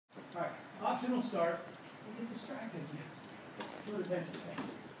optional start. You get distracted again. Short attention span.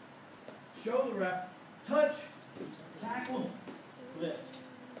 Show the rep. Touch. Tackle. Lift.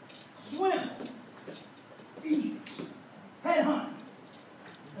 Swim. Feet. Head hunt.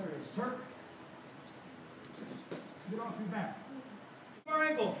 There it is. Turk. Get off your back. Far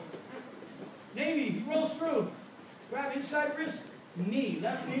ankle. Navy. He rolls through. Grab inside wrist. Knee.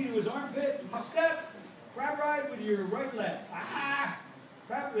 Left knee to his armpit. Step. Crab ride with your right leg. Ah!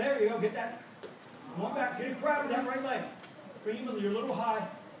 Crab. There you go. Get that. One back. Get a crab with that right leg. Bring him your little high.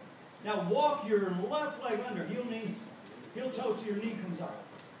 Now walk your left leg under. Heel knee. Heel toe to your knee comes out.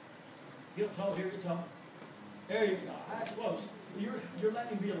 Heel toe. Here your toe. There you go. That's close. You're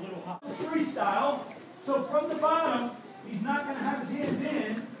letting him be a little high. Freestyle. So from the bottom, he's not going to have his hands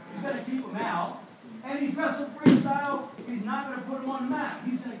in. He's going to keep them out. And he's wrestle freestyle. He's not going to put them on the mat.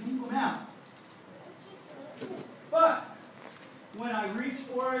 He's going to keep them out. But when I reach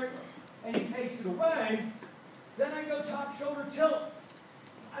for it and he takes it away, then I go top shoulder tilt.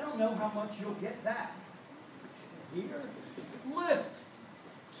 I don't know how much you'll get that. Here, lift,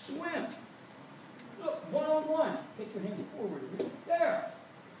 swim. Look, one-on-one. Take your hand forward. There.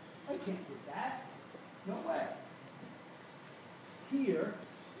 I can't get that. No way. Here,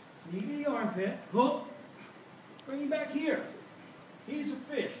 knee to the armpit. Hook. Bring him back here. He's a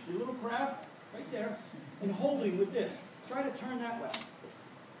fish. Your little crab, right there. And holding with this. Try to turn that way.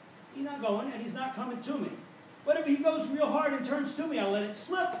 He's not going, and he's not coming to me. But if he goes real hard and turns to me, I'll let it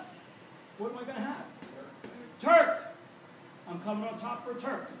slip. What am I going to have? Turk. I'm coming on top for a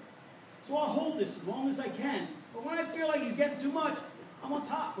turk. So I'll hold this as long as I can. But when I feel like he's getting too much, I'm on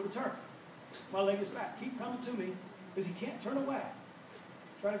top with a turk. My leg is back. Keep coming to me because he can't turn away.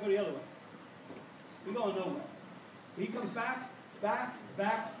 Try to go the other way. We're going nowhere. He comes back, back,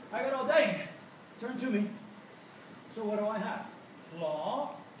 back. I got all day. Turn to me. So what do I have?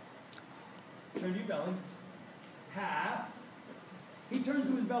 Claw. Turn your belly. Half. He turns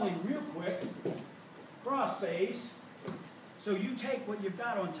to his belly real quick. Cross face. So you take what you've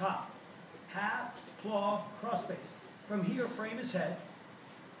got on top. Half, claw, cross face. From here, frame his head.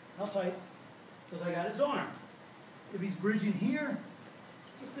 How tight? Because I got his arm. If he's bridging here,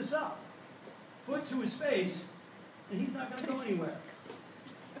 pick this up. Foot to his face, and he's not going to go anywhere.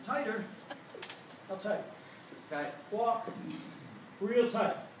 Tighter. How tight? Tight. Walk. Real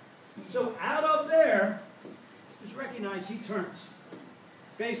tight. So out of there, just recognize he turns.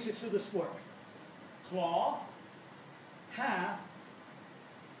 Basics of the sport. Claw, half,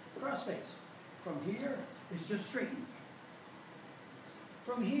 cross face. From here, it's just straighten.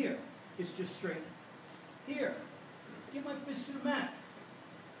 From here, it's just straighten. Here, get my fist to the mat.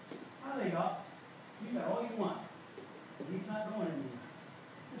 There you go. You got all you want. He's not going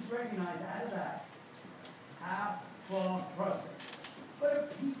anywhere. Just recognize out of that. Half, claw, cross face.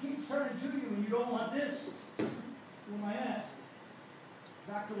 But if he keeps turning to you and you don't want this, where am I at?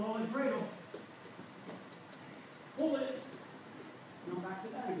 Back to low leg cradle. Pull it. Now back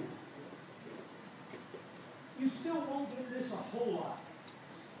to that again. You still won't get this a whole lot,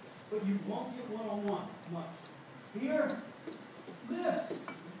 but you won't get one-on-one much. Here, lift.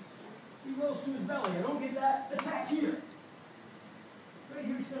 He rolls to his belly. I don't get that. Attack here. Right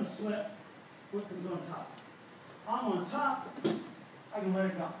here, he's going to slip. Foot comes on top. I'm on top. I can let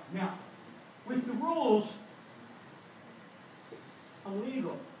it go. Now, with the rules, I'm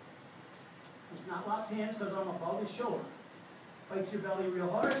legal. It's not locked hands because I'm above his shoulder. Bite your belly real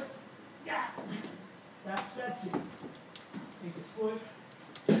hard. Yeah. That sets you. Take a foot,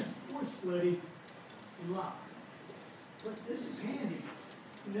 or splitty, and lock. But this is handy.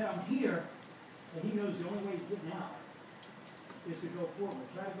 And then I'm here, and he knows the only way he's getting out is to go forward.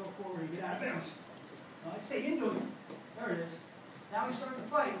 Try to go forward and get out of bounds. Now, I stay into it. There it is. Now he's starting to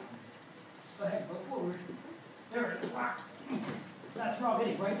fight. Go ahead, go forward. There it is. Lock. That's raw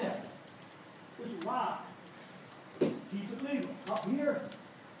hitting right there. Just lock. Keep it legal. Up here,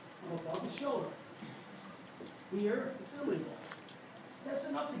 I'm above the shoulder. Here, it's illegal. That's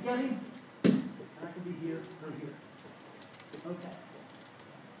enough to get him. And I can be here or here. Okay.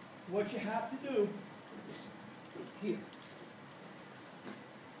 What you have to do, here.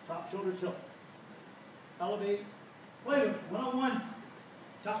 Top shoulder tilt. Elevate. Wait a minute. One-on-one.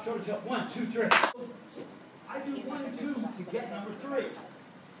 Top shoulder tilt. 1, 2, 3. I do 1 and 2 to get number 3.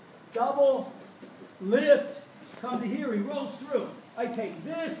 Double, lift, come to here, he rolls through. I take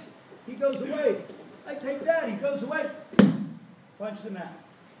this, he goes away. I take that, he goes away. Punch the mat.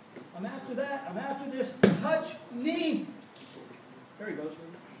 I'm after that, I'm after this. Touch, knee. There he goes.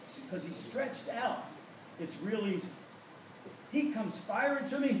 Because he's stretched out. It's real easy. He comes firing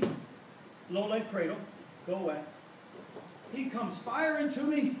to me. Low leg cradle. Go away. He comes firing to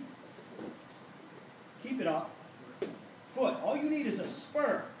me. Keep it up. Foot. All you need is a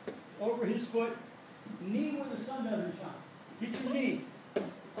spur over his foot. Knee where the sun doesn't shine. Get your knee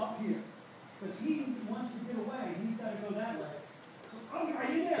up here. Because he wants to get away. He's got to go that way. Oh, right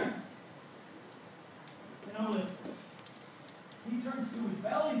in there. And I'm going to, he turns to his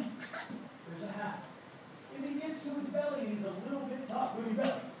belly. There's a hat. If he gets to his belly, he's a little bit tough with his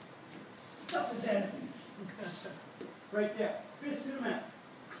belly. Up his head. Right there. Fist to the mat.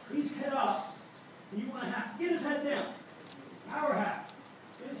 He's head up. And you want to hat. Get his head down. Power hat.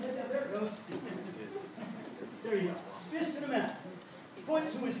 Get his head down. There it goes. There you go. Fist to the mat.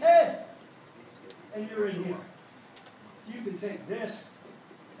 Foot to his head. And you're in here. You can take this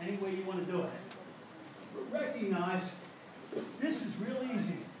any way you want to do it. But recognize this is real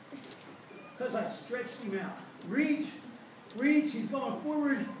easy because I stretched him out. Reach, reach. He's going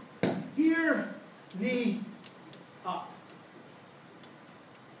forward. Here, knee, up.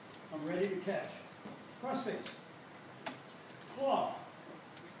 I'm ready to catch. Cross face. Claw.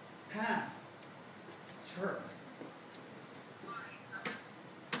 Half. Turn.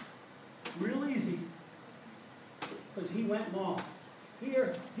 Real easy because he went long.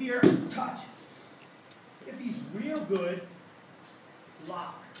 Here, here, touch. If he's real good,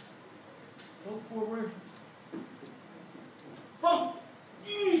 lock. Go forward. Boom.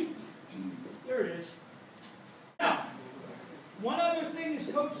 There it is. Now, one other thing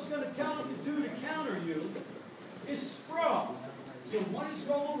this coach is going to tell him to do to counter you is sprawl. So one is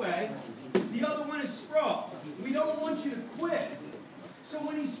roll away, the other one is sprawl. We don't want you to quit. So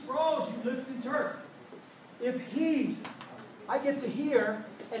when he sprawls, you lift and turn. If I get to here,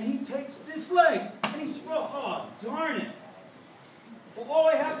 and he takes this leg, and he sprawls, oh, darn it. Well, all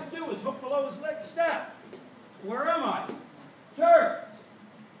I have to do is hook below his leg, step. Where am I? Turn.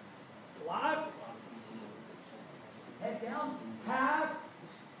 Lock. Head down. Half.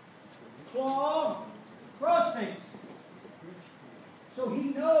 Claw. Cross face. So he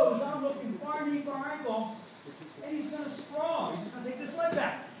knows I'm looking far knee, far ankle, and he's going to sprawl. He's just going to take this leg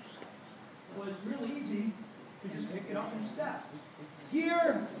back. Well, it's real easy. You just pick it up and step.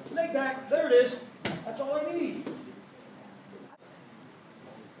 Here, leg back. There it is. That's all I need.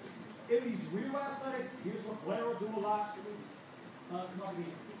 If he's real athletic, here's what Blair will do a lot. Come on, here.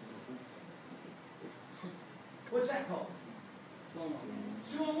 What's that called?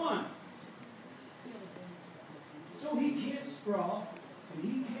 2-on-1. So he can't sprawl, and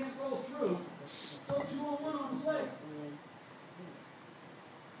he can't roll through. So 2-on-1 on his leg.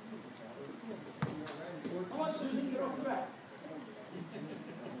 Come on, Susan, get off the back.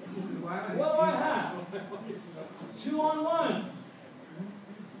 What do I have? 2-on-1.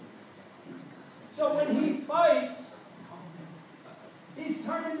 So when he fights, he's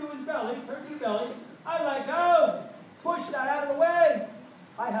turning to his belly, turn to your belly. I let go. Push that out of the way.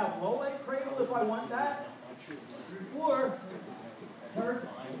 I have low leg cradle if I want that. Or turn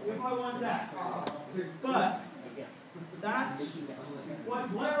if I want that. But that's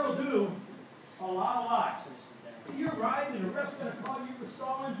what Blair will do a lot. If you're riding and the ref's going to call you for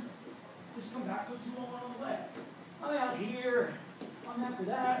stalling, just come back to a 2-on-1 on the leg. I'm out here. I'm after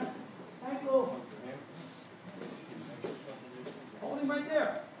that. Ankle. Hold him right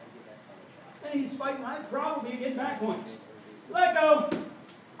there. And he's fighting. I'm probably getting back points. Let go.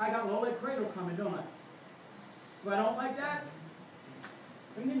 I got low leg cradle coming, don't I? If I don't like that,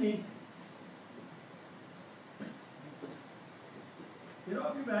 bring the knee. Get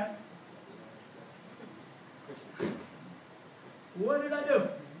off your back. What did I do?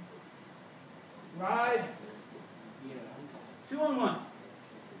 Ride. 2-on-1.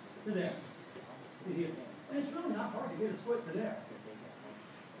 To there. To here. And it's really not hard to get his foot to there.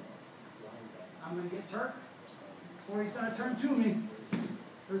 I'm going to get Turk, or he's going to turn to me.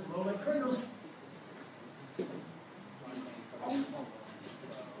 There's low leg cradles. You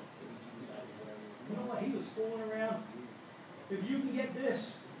know what? He was fooling around. If you can get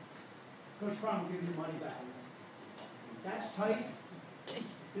this, Coach Crum will give you money back. That's tight.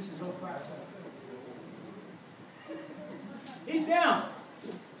 This is no crap. He's down.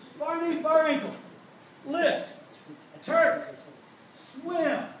 Far knee, far ankle. Lift. Turk.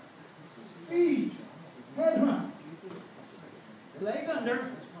 Swim. Feed. Head run. Leg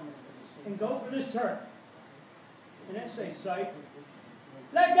under. And go for this turn. And then say sight.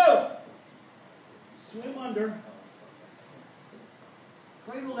 Let go. Swim under.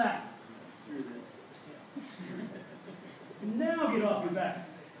 Cradle that. Now get off your back.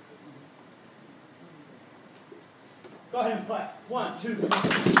 Go ahead and play. 1, 2, 3.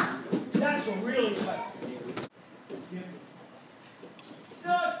 That's what really play.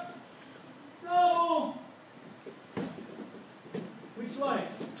 Duck. Double. Which leg?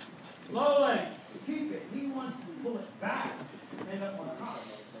 Low leg. Keep it. He wants to pull it back. End up on top.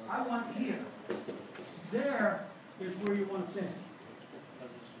 I want here. There is where you want to finish.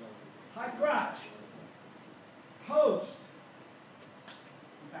 High crotch. Post.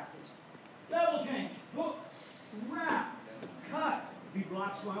 Backwards. Double change. Hook. Wrap. Cut. He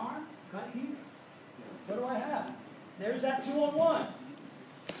blocks my arm. Cut here. What do I have? There's that 2-on-1.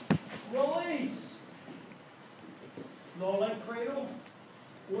 Release. Low leg cradle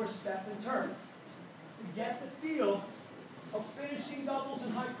or step and turn. To get the feel of finishing doubles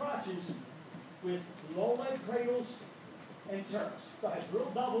and high crotches with low leg cradles and turns. Go ahead,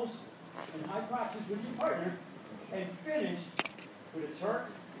 drill doubles and high crotches with your partner and finish with a turk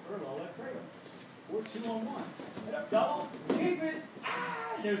or a low leg cradle. Or 2-on-1. Head up, double, keep it.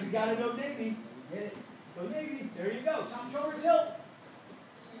 Ah, there's a guy to go Navy. Hit it. Go Navy. There you go. Top shoulder tilt.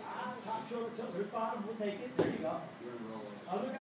 Top shoulder tilt. There's bottom. We'll take it. There you go. Other